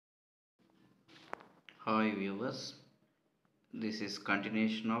Hi viewers, this is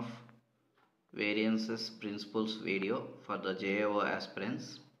continuation of variances principles video for the JAO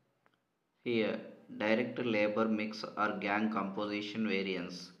aspirants. Here direct labor mix or gang composition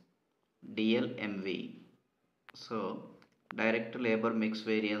variance DLMV. So direct labor mix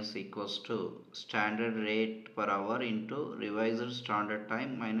variance equals to standard rate per hour into revised standard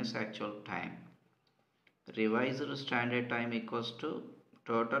time minus actual time. Revised standard time equals to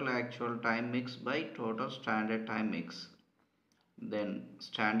total actual time mix by total standard time mix. Then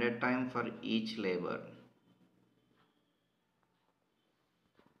standard time for each labor,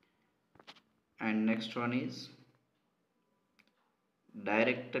 and next one is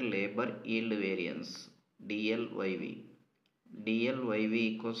direct labor yield variance DLYV. DLYV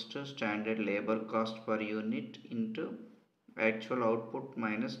equals to standard labor cost per unit into actual output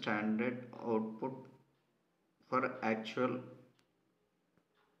minus standard output for actual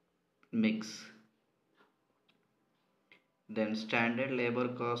mix. Then standard labor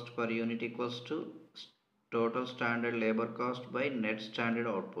cost per unit equals to total standard labor cost by net standard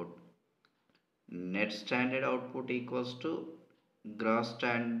output. Net standard output equals to gross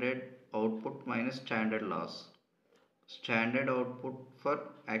standard output minus standard loss. Standard output for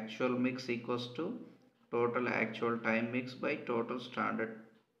actual mix equals to total actual time mix by total standard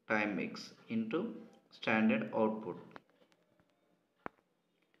time mix into standard output.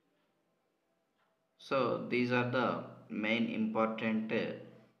 So these are the main important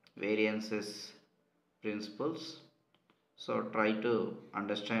variances principles. So try to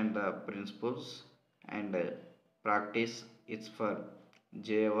understand the principles and practice it for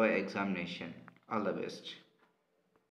JY examination. All the best.